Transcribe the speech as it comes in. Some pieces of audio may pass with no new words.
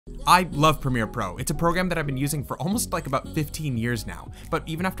I love Premiere Pro. It's a program that I've been using for almost like about 15 years now, but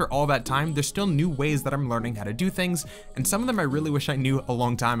even after all that time, there's still new ways that I'm learning how to do things, and some of them I really wish I knew a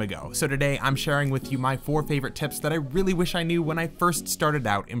long time ago. So today I'm sharing with you my 4 favorite tips that I really wish I knew when I first started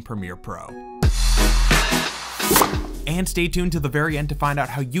out in Premiere Pro. And stay tuned to the very end to find out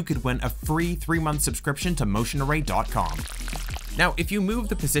how you could win a free 3-month subscription to motionarray.com. Now, if you move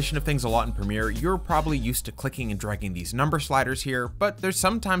the position of things a lot in Premiere, you're probably used to clicking and dragging these number sliders here, but there's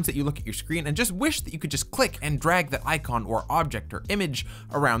some times that you look at your screen and just wish that you could just click and drag that icon or object or image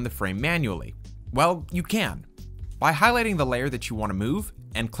around the frame manually. Well, you can. By highlighting the layer that you want to move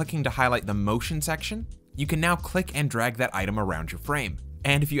and clicking to highlight the motion section, you can now click and drag that item around your frame.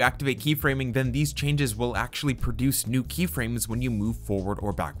 And if you activate keyframing, then these changes will actually produce new keyframes when you move forward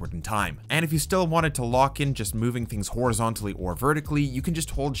or backward in time. And if you still wanted to lock in just moving things horizontally or vertically, you can just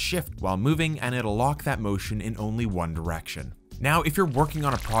hold shift while moving and it'll lock that motion in only one direction. Now, if you're working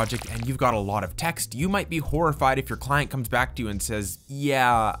on a project and you've got a lot of text, you might be horrified if your client comes back to you and says,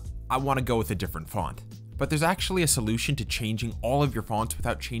 yeah, I want to go with a different font. But there's actually a solution to changing all of your fonts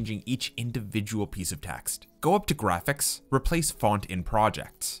without changing each individual piece of text. Go up to Graphics, replace Font in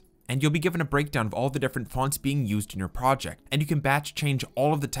Projects, and you'll be given a breakdown of all the different fonts being used in your project, and you can batch change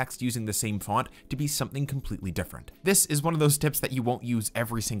all of the text using the same font to be something completely different. This is one of those tips that you won't use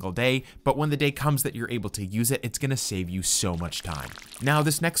every single day, but when the day comes that you're able to use it, it's gonna save you so much time. Now,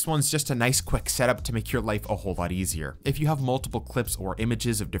 this next one's just a nice quick setup to make your life a whole lot easier. If you have multiple clips or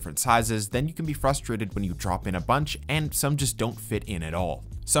images of different sizes, then you can be frustrated when you drop in a bunch and some just don't fit in at all.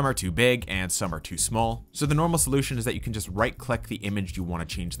 Some are too big and some are too small. So the normal solution is that you can just right click the image you want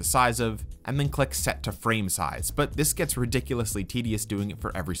to change the size of and then click set to frame size, but this gets ridiculously tedious doing it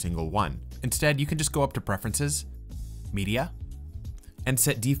for every single one. Instead, you can just go up to Preferences, Media, and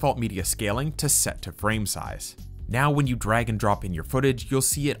set default media scaling to set to frame size. Now when you drag and drop in your footage, you'll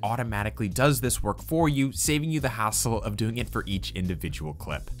see it automatically does this work for you, saving you the hassle of doing it for each individual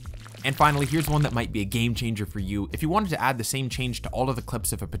clip. And finally, here's one that might be a game changer for you if you wanted to add the same change to all of the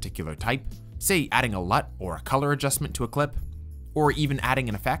clips of a particular type, say adding a LUT or a color adjustment to a clip, or even adding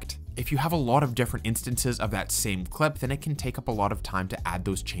an effect. If you have a lot of different instances of that same clip, then it can take up a lot of time to add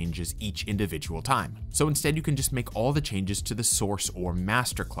those changes each individual time. So instead, you can just make all the changes to the source or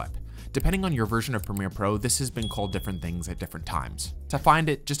master clip. Depending on your version of Premiere Pro, this has been called different things at different times. To find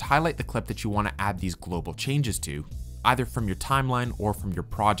it, just highlight the clip that you want to add these global changes to, either from your timeline or from your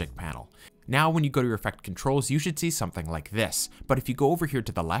project panel. Now when you go to your effect controls, you should see something like this, but if you go over here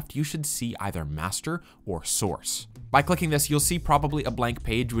to the left, you should see either master or source. By clicking this, you'll see probably a blank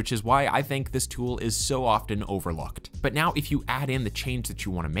page, which is why I think this tool is so often overlooked. But now if you add in the change that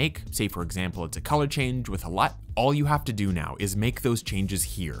you want to make, say for example it's a color change with a LUT, all you have to do now is make those changes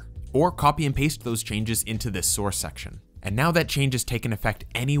here, or copy and paste those changes into this source section. And now that change has taken effect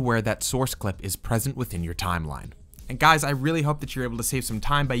anywhere that source clip is present within your timeline. And guys, I really hope that you're able to save some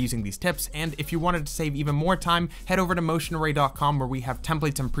time by using these tips, and if you wanted to save even more time, head over to motionarray.com where we have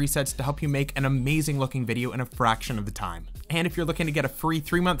templates and presets to help you make an amazing looking video in a fraction of the time. And if you're looking to get a free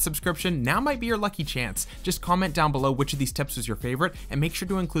 3-month subscription, now might be your lucky chance. Just comment down below which of these tips was your favorite, and make sure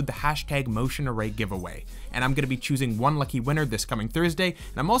to include the hashtag motionarray giveaway. And I'm going to be choosing one lucky winner this coming Thursday,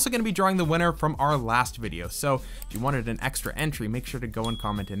 and I'm also going to be drawing the winner from our last video. So if you wanted an extra entry, make sure to go and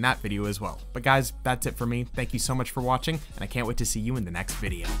comment in that video as well. But guys, that's it for me. Thank you so much for watching, and I can't wait to see you in the next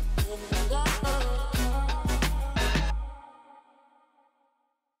video.